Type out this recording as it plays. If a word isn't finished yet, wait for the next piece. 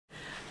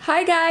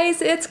Hi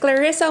guys, it's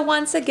Clarissa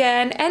once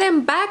again, and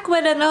I'm back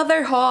with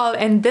another haul,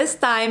 and this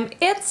time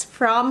it's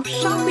from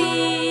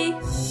Shopee!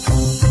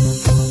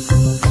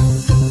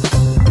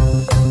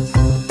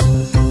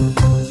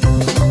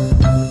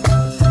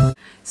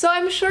 So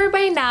I'm sure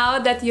by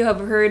now that you have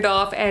heard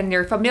of and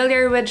you're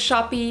familiar with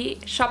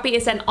Shopee. Shopee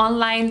is an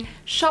online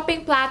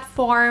shopping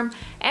platform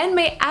and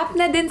may app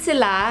na din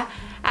sila.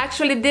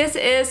 Actually, this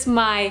is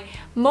my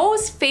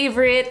most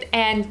favorite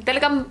and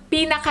talagang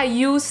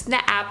pinaka-used na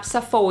app sa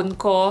phone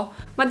ko.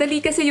 Madali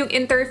kasi yung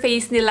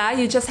interface nila.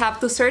 You just have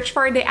to search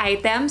for the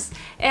items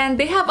and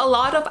they have a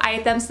lot of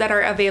items that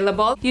are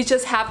available. You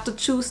just have to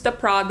choose the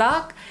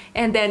product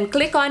and then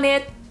click on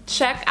it,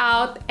 check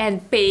out,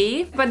 and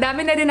pay.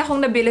 Madami na din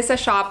akong nabili sa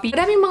Shopee.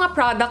 Madaming mga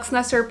products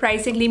na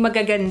surprisingly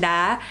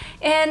magaganda.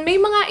 And may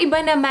mga iba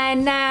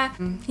naman na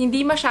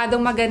hindi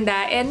masyadong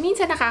maganda and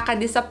minsan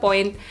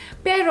nakaka-disappoint.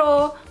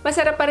 Pero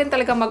masarap pa rin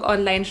talaga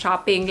mag-online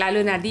shopping,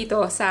 lalo na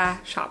dito sa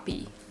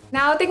Shopee.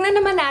 Now, tingnan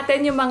naman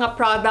natin yung mga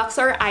products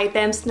or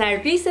items na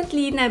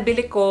recently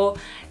nabili ko.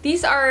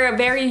 These are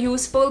very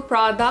useful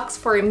products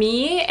for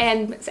me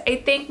and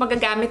I think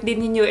magagamit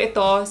din ninyo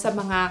ito sa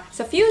mga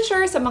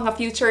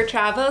future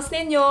travels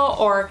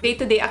ninyo or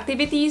day-to-day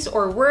activities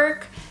or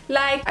work.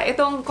 Like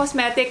itong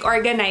cosmetic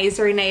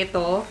organizer na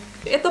ito.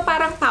 Ito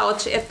parang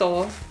pouch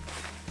ito.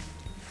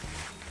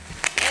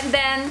 And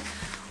then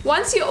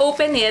once you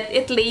open it,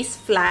 it lays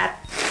flat.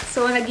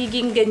 So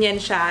nagiging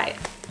ganyan siya.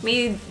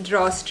 May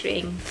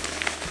drawstring.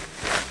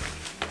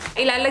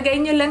 Ilalagay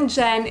nyo lang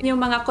dyan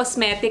yung mga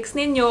cosmetics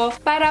ninyo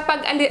para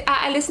pag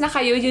aalis na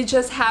kayo, you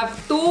just have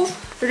to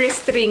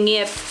restring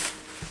it.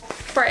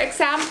 For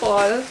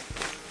example,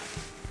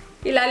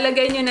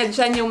 ilalagay nyo na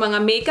dyan yung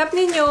mga makeup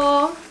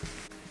ninyo,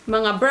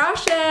 mga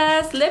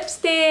brushes,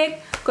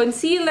 lipstick,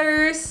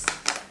 concealers,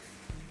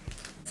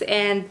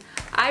 and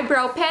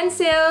eyebrow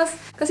pencils.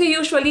 Kasi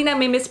usually na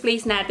may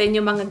misplace natin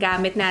yung mga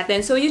gamit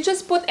natin. So you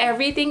just put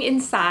everything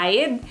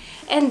inside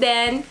and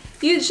then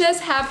you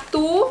just have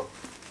to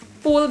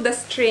pull the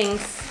strings.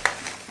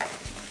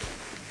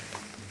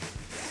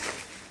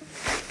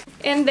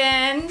 And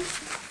then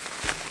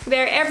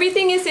there,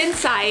 everything is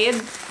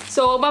inside.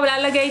 So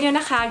malalagay nyo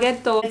na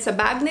kagad to sa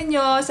bag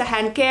ninyo, sa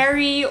hand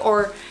carry,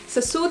 or sa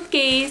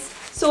suitcase.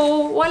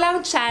 So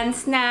walang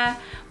chance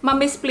na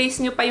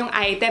ma-misplace nyo pa yung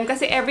item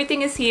kasi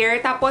everything is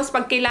here. Tapos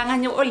pag kailangan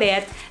nyo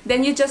ulit,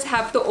 then you just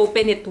have to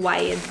open it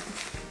wide.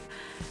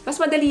 Mas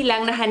madali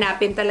lang na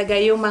hanapin talaga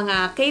yung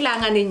mga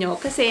kailangan ninyo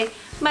kasi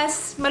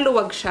mas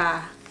maluwag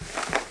siya.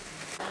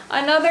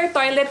 Another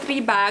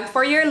toiletry bag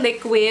for your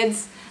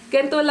liquids.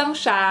 Ganito lang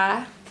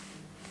siya.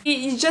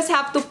 You just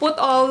have to put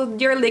all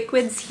your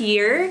liquids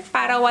here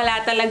para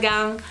wala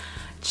talagang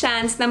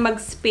chance na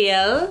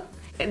mag-spill.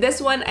 This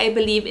one, I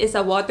believe, is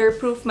a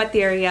waterproof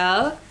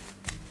material.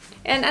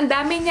 And ang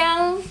dami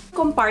niyang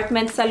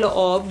compartment sa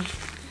loob.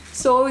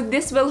 So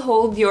this will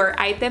hold your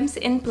items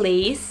in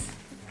place.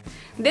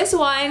 This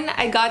one,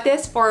 I got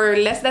this for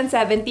less than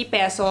 70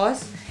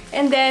 pesos.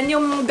 And then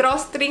yung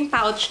drawstring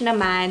pouch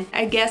naman,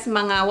 I guess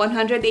mga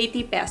 180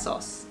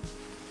 pesos.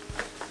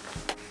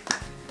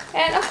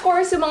 And of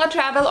course, yung mga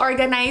travel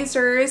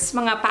organizers,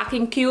 mga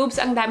packing cubes,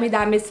 ang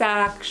dami-dami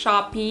sa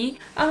Shopee.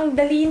 Ang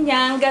dali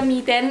niyang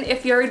gamitin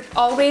if you're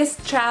always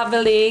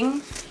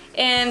traveling.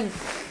 And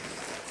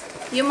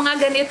yung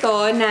mga ganito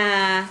na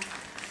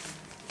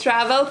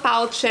travel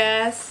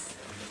pouches,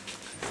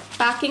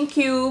 packing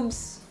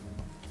cubes,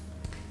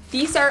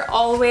 these are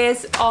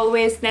always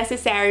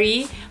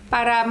necessary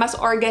para mas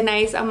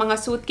organize ang mga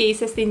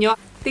suitcases niyo.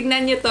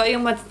 Tignan nyo to,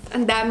 yung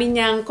ang dami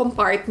niyang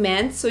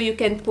compartments. So you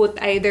can put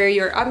either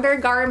your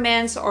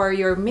undergarments or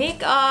your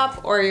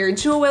makeup or your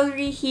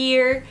jewelry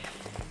here.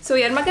 So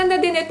yan, maganda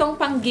din itong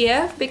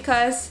pang-gift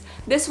because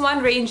this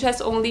one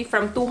ranges only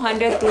from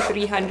 200 to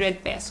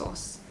 300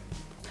 pesos.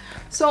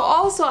 So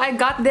also, I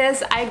got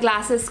this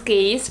eyeglasses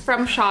case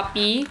from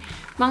Shopee.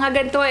 Mga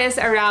ganito is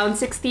around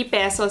 60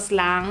 pesos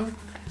lang.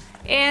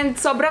 And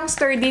sobrang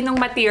sturdy ng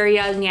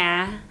material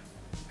niya.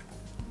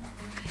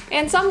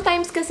 And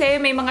sometimes kasi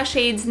may mga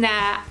shades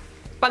na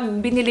pag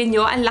binili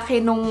nyo, ang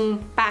laki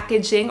nung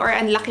packaging or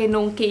ang laki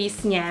nung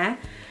case niya.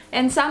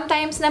 And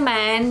sometimes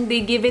naman,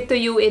 they give it to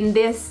you in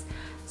this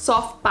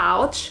soft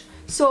pouch.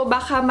 So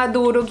baka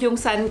madurog yung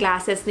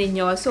sunglasses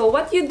ninyo. So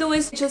what you do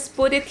is just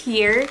put it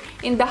here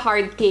in the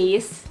hard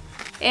case.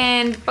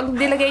 And pag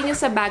nilagay nyo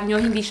sa bag nyo,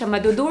 hindi siya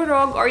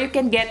madudurog. Or you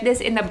can get this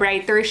in a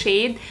brighter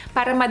shade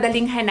para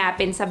madaling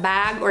hanapin sa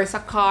bag or sa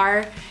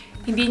car.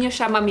 Hindi nyo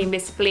siya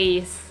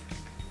mami-misplace.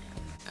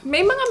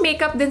 May mga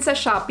makeup din sa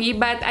Shopee,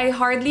 but I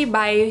hardly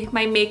buy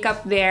my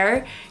makeup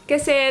there.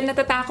 Kasi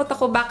natatakot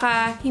ako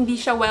baka hindi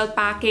siya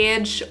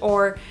well-packaged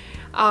or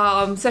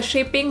sa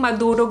shipping,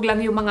 madurog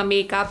lang yung mga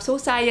makeup. So,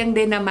 sayang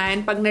din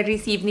naman pag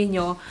na-receive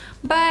ninyo.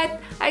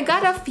 But, I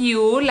got a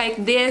few, like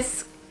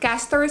this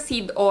castor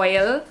seed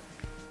oil.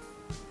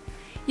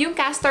 Yung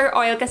castor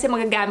oil kasi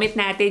magagamit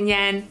natin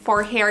yan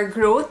for hair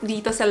growth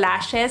dito sa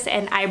lashes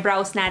and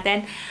eyebrows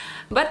natin.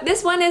 But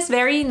this one is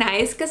very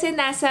nice kasi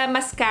nasa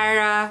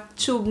mascara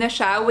tube na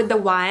siya with the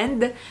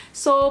wand.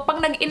 So,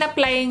 pag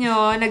nag-in-apply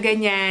nyo na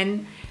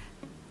ganyan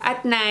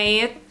at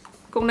night,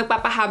 kung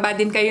nagpapahaba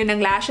din kayo ng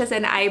lashes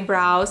and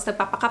eyebrows,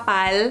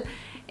 nagpapakapal,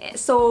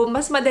 so,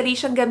 mas madali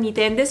siyang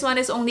gamitin. This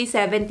one is only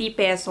 70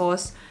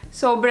 pesos.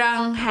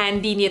 Sobrang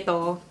handy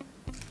nito.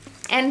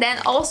 And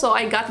then also,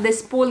 I got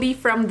this pulley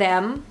from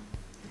them.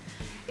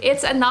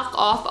 It's a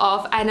knockoff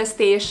of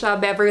Anastasia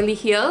Beverly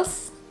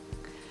Hills.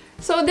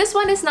 So this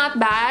one is not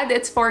bad.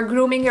 It's for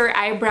grooming your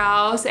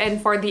eyebrows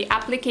and for the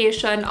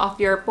application of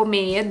your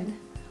pomade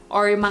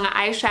or yung mga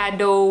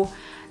eyeshadow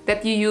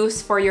that you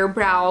use for your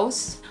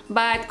brows.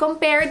 But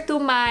compared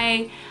to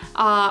my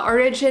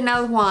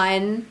original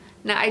one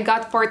na I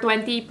got for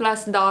 $20+,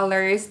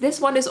 this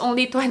one is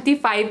only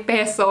 25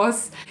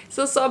 pesos.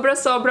 So,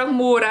 sobrang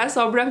mura,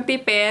 sobrang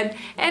tipid.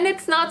 And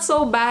it's not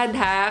so bad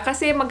ha,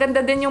 kasi maganda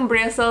din yung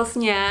bristles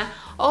niya.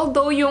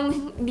 Although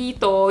yung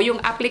dito,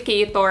 yung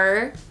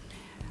applicator,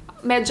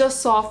 medyo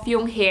soft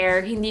yung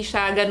hair, hindi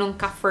siya ganun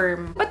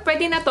ka-firm. But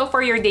pwede na to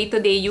for your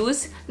day-to-day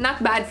use.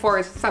 Not bad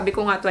for, sabi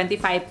ko nga, 25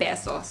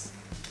 pesos.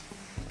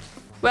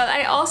 Well,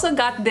 I also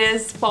got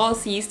this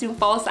falsies, yung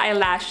false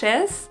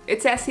eyelashes.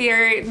 It says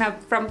here na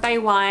from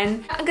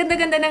Taiwan. Ang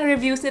ganda-ganda ng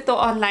reviews nito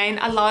online.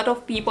 A lot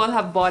of people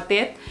have bought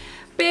it.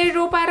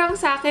 Pero parang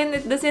sa akin,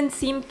 it doesn't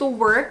seem to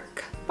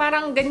work.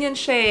 Parang ganyan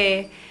siya eh.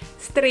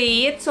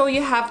 Straight. So,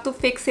 you have to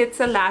fix it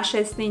sa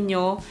lashes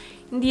ninyo.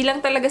 Hindi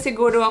lang talaga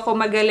siguro ako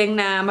magaling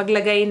na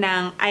maglagay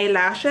ng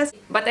eyelashes.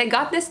 But I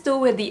got this too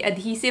with the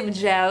adhesive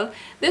gel.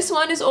 This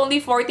one is only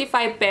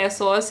 45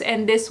 pesos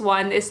and this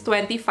one is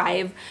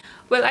 25.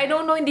 Well, I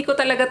don't know, hindi ko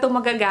talaga ito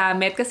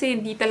magagamit kasi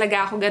hindi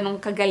talaga ako ganun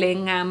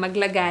kagaling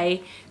maglagay.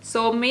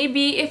 So,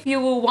 maybe if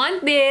you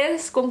want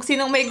this, kung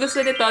sinong may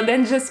gusto nito,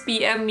 then just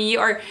PM me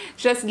or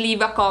just leave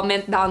a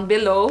comment down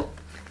below.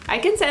 I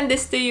can send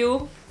this to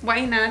you.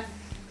 Why not?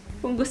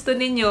 Kung gusto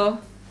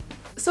ninyo.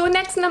 So,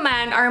 next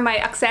naman are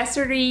my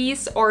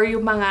accessories or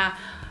yung mga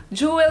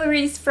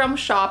jewelries from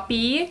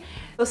Shopee.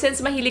 So, since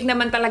mahilig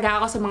naman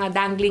talaga ako sa mga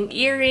dangling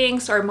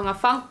earrings or mga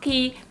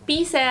funky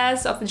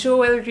pieces of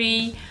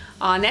jewelry,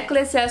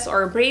 necklaces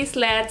or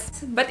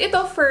bracelets. But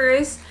ito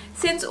first,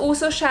 since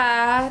uso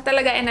siya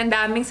talaga and ang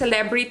daming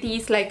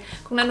celebrities, like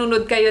kung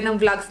nanonood kayo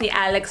ng vlogs ni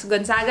Alex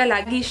Gonzaga,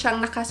 lagi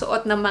siyang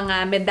nakasuot ng mga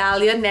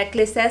medallion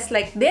necklaces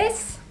like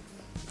this.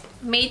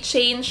 May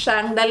chain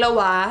siyang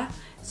dalawa.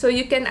 So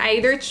you can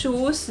either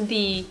choose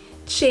the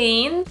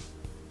chain,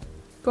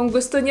 kung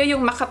gusto nyo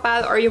yung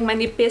makapal or yung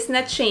manipis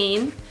na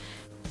chain.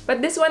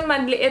 But this one,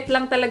 manliit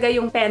lang talaga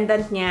yung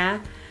pendant niya.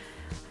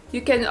 You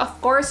can, of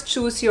course,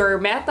 choose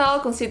your metal,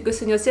 kung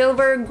gusto nyo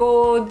silver,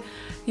 gold,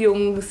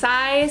 yung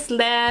size,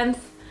 length.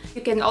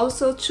 You can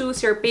also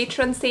choose your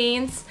patron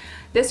saints.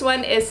 This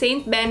one is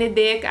Saint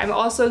Benedict. I'm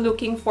also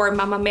looking for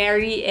Mama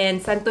Mary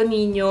and Santo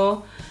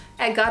Niño.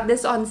 I got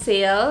this on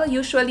sale.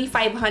 Usually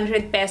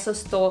 500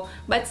 pesos to.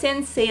 But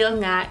since sale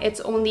nga,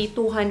 it's only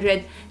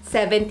 270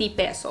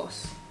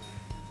 pesos.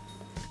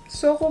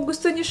 So, kung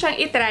gusto nyo siyang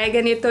itry,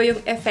 ganito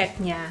yung effect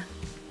niya.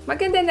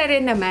 Maganda na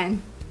rin naman.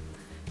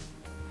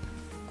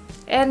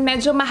 And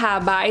medyo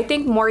mahaba. I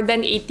think more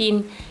than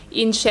 18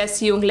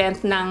 inches yung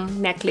length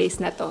ng necklace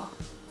na to.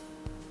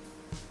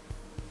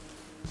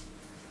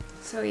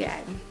 So,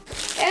 yan.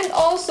 And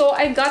also,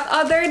 I got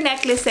other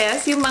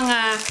necklaces. Yung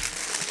mga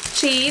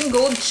chain,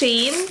 gold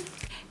chain,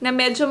 na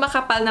medyo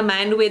makapal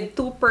naman with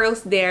 2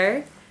 pearls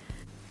there.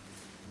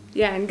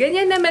 Yan.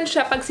 Ganyan naman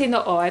siya pag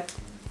sinuot.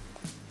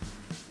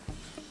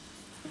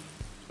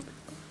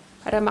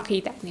 Para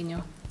makita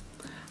ninyo.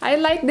 I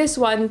like this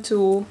one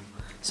too.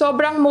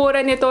 Sobrang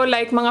mura nito,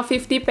 like mga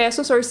 50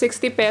 pesos or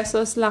 60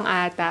 pesos lang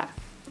ata.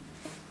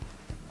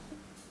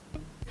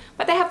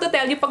 But I have to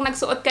tell you, pag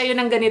nagsuot kayo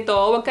ng ganito,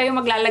 huwag kayong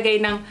maglalagay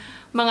ng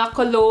mga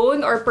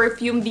cologne or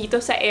perfume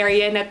dito sa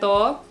area na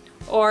to.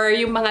 Or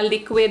yung mga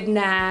liquid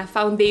na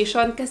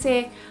foundation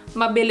kasi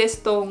mabilis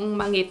tong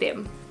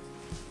mangitim.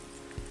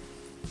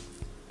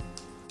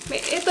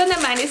 Ito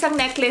naman, isang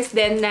necklace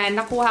din na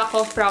nakuha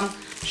ko from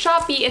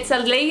Shopee. It's a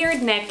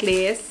layered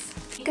necklace.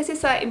 Kasi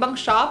sa ibang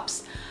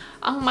shops,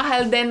 ang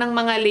mahal din ng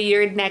mga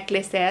layered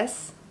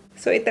necklaces.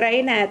 So,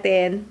 itry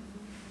natin.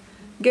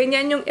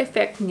 Ganyan yung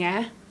effect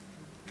niya.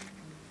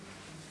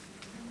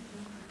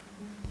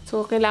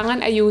 So,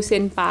 kailangan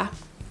ayusin pa.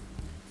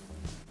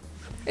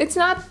 It's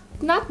not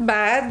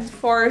bad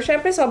for,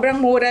 syempre,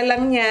 sobrang mura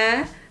lang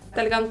niya.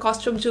 Talagang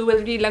costume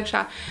jewelry lang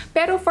siya.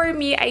 Pero for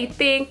me, I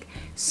think,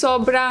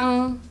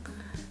 sobrang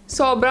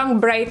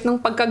bright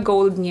nung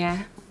pagka-gold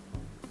niya.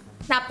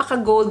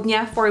 Napaka-gold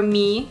niya for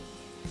me.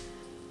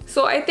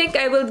 So, I think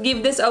I will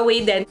give this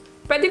away then.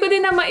 Pwede ko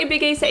din na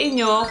maibigay sa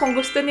inyo kung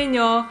gusto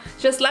niyo.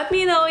 Just let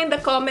me know in the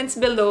comments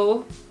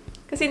below.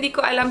 Kasi hindi ko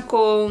alam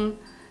kung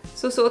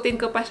susuotin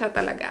ko pa siya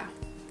talaga.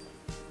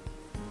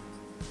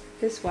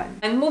 This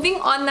one. And moving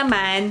on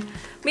naman,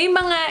 may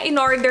mga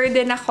in-order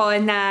din ako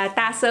na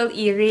tassel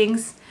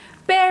earrings.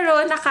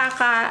 Pero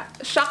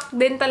nakaka-shock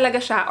din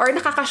talaga siya or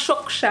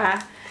nakaka-shock siya.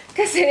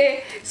 Kasi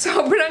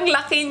sobrang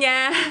laki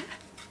niya.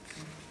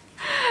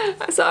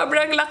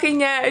 Sobrang laki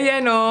niya.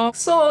 Ayan o.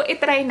 So,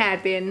 itry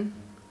natin.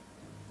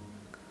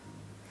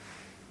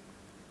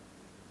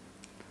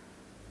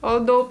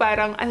 Although,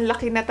 parang ang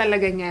laki na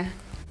talaga niya.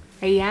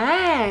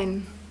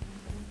 Ayan.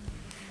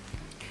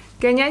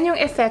 Ganyan yung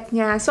effect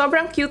niya.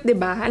 Sobrang cute,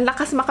 diba? Ang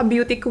lakas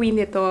maka-beauty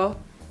queen ito.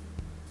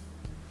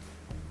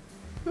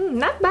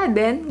 Not bad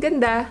din.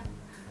 Ganda.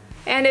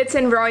 And it's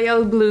in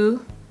royal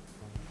blue.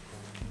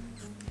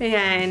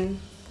 Ayan.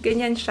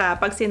 Ganyan siya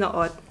pag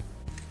sinuot.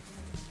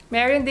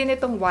 Meron din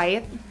itong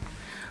white.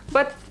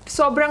 But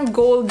sobrang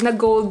gold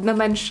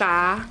naman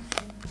siya.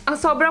 Ang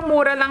sobrang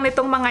mura lang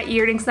nitong mga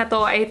earrings na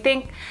to. I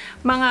think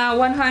mga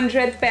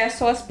 100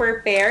 pesos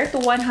per pair to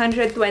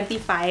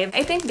 125.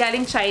 I think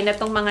galing China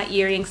tong mga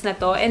earrings na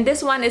to. And this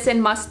one is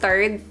in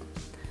mustard.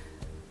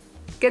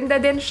 Ganda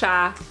din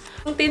siya.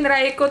 Nung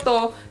tinry ko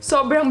to,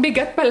 sobrang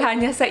bigat pala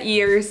niya sa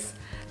ears.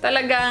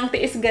 Talagang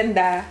tiis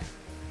ganda.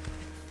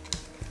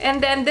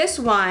 And then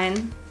this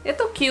one,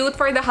 ito cute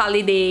for the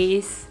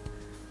holidays.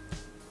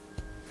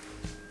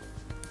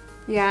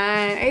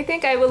 Yan. I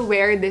think I will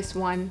wear this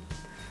one.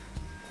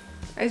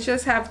 I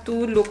just have to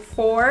look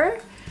for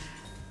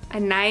a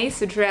nice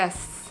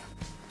dress.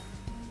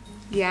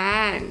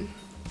 Yan.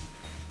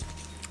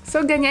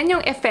 So, ganyan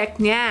yung effect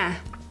niya.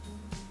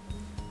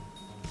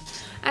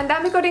 Ang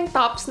dami ko ring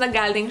tops na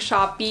galing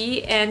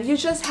Shopee and you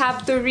just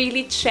have to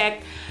really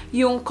check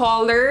yung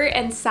color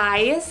and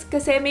size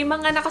kasi may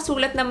mga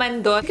nakasulat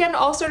naman doon. You can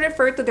also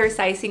refer to their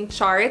sizing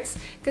charts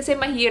kasi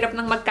mahirap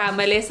nang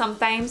magkamali.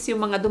 Sometimes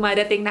yung mga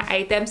dumadating na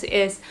items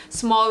is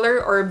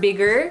smaller or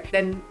bigger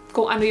than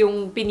kung ano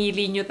yung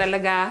pinili nyo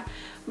talaga.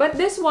 But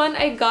this one,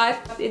 I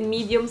got in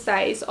medium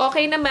size.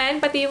 Okay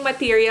naman, pati yung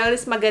material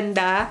is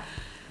maganda.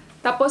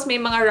 Tapos may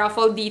mga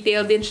ruffle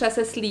detail din siya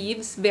sa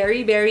sleeves.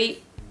 Very,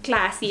 very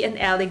classy and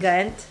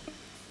elegant.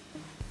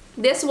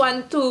 This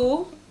one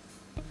too,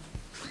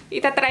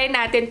 itatry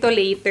natin to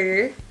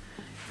later.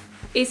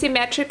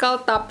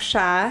 Asymmetrical top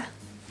siya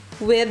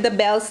with the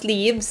bell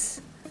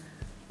sleeves.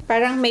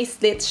 Parang may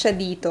slits siya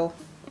dito.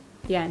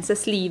 Yan, sa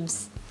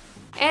sleeves.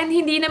 And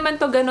hindi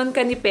naman to ganun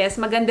kanipis.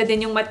 Maganda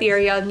din yung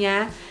material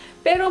niya.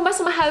 Pero mas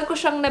mahal ko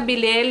siyang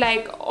nabili,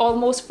 like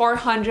almost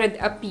 400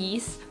 a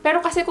piece. Pero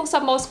kasi kung sa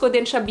malls ko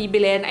din siya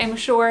bibilin, I'm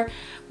sure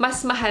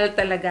mas mahal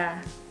talaga.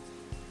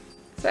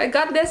 So I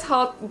got this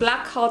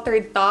black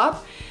haltered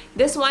top.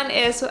 This one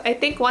is, I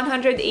think,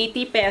 180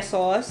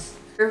 pesos.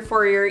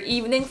 For your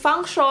evening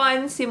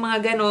functions, yung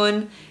mga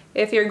ganun.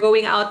 If you're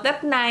going out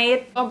at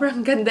night,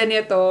 sobrang ganda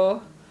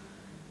nito.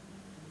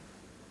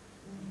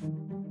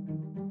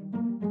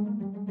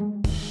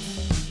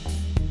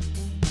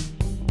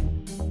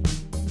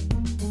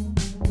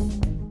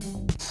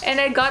 And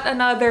I got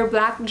another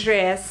black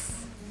dress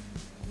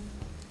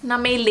na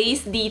may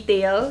lace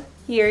detail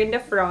here in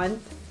the front.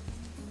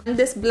 And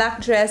this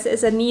black dress is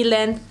a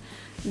knee-length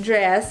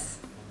dress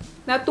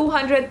na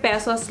 200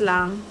 pesos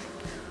lang.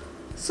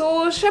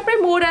 So, syempre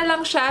mura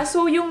lang siya.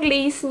 So, yung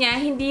lace niya,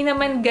 hindi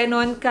naman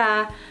ganun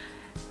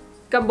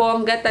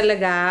kabongga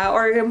talaga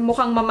or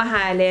mukhang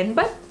mamahalin.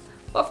 But,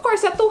 of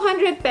course, sa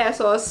 200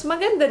 pesos,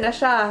 maganda na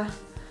siya.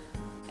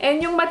 And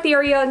yung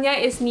material niya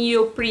is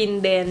neoprene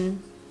din.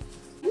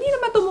 Hindi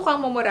naman ito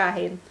mukhang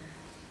mumurahin.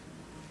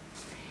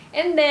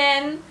 And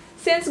then,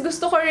 since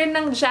gusto ko rin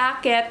ng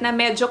jacket na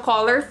medyo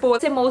colorful,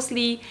 kasi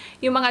mostly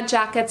yung mga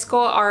jackets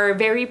ko are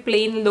very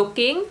plain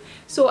looking.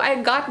 So, I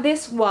got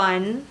this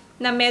one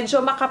na medyo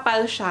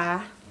makapal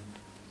siya.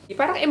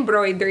 Parang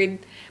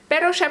embroidered.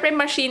 Pero, syempre,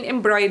 machine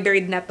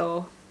embroidered na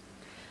to.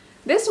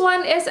 This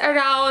one is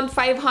around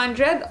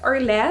 500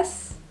 or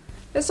less.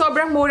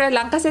 Sobrang mura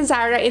lang kasi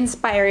Zara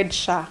inspired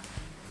siya.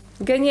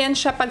 Ganyan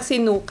siya pag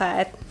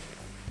sinukat.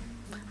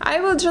 I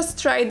will just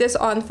try this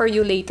on for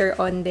you later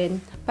on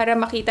din para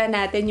makita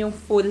natin yung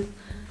full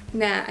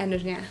na ano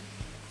niya.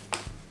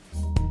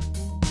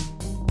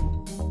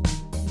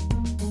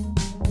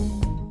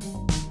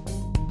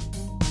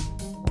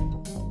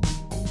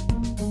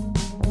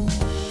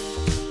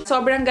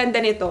 Sobrang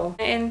ganda nito.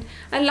 And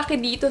ang laki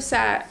dito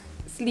sa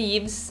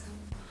sleeves.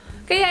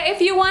 Kaya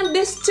if you want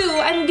this too,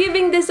 I'm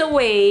giving this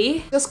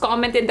away. Just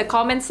comment in the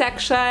comment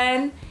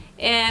section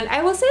and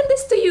I will send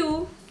this to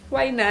you.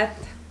 Why not?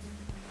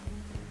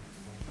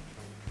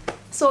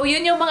 So,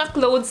 yun yung mga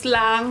clothes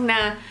lang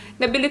na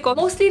nabili ko.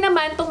 Mostly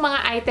naman itong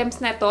mga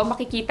items na to,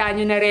 makikita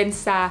nyo na rin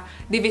sa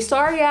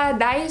Divisoria,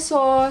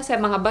 Daiso, sa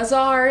mga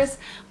bazaars.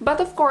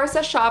 But of course,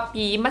 sa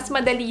Shopee, mas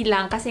madali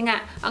lang kasi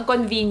nga, ang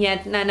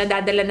convenient na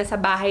nadadala na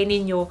sa bahay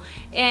ninyo.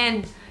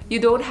 And you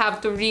don't have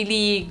to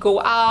really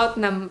go out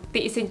na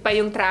tiisin pa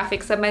yung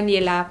traffic sa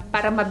Manila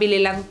para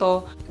mabili lang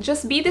to.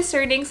 Just be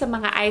discerning sa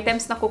mga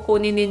items na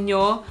kukunin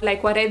ninyo.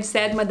 Like what I've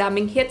said,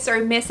 madaming hits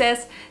or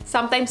misses.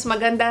 Sometimes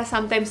maganda,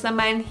 sometimes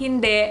naman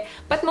hindi.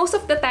 But most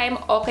of the time,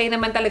 okay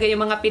naman talaga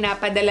yung mga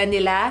pinapadala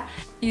nila.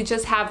 You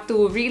just have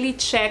to really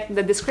check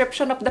the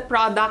description of the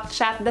product,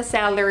 chat the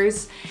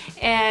sellers,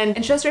 and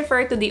just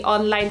refer to the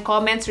online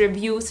comments,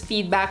 reviews,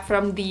 feedback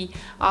from the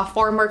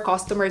former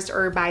customers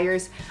or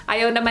buyers.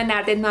 Ayaw naman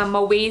natin na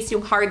ma-waste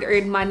yung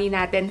hard-earned money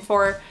natin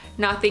for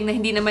nothing na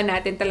hindi naman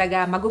natin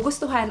talaga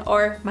magugustuhan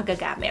or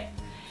magagamit.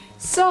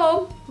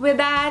 So, with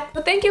that,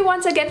 thank you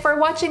once again for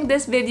watching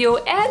this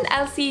video, and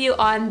I'll see you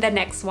on the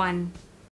next one.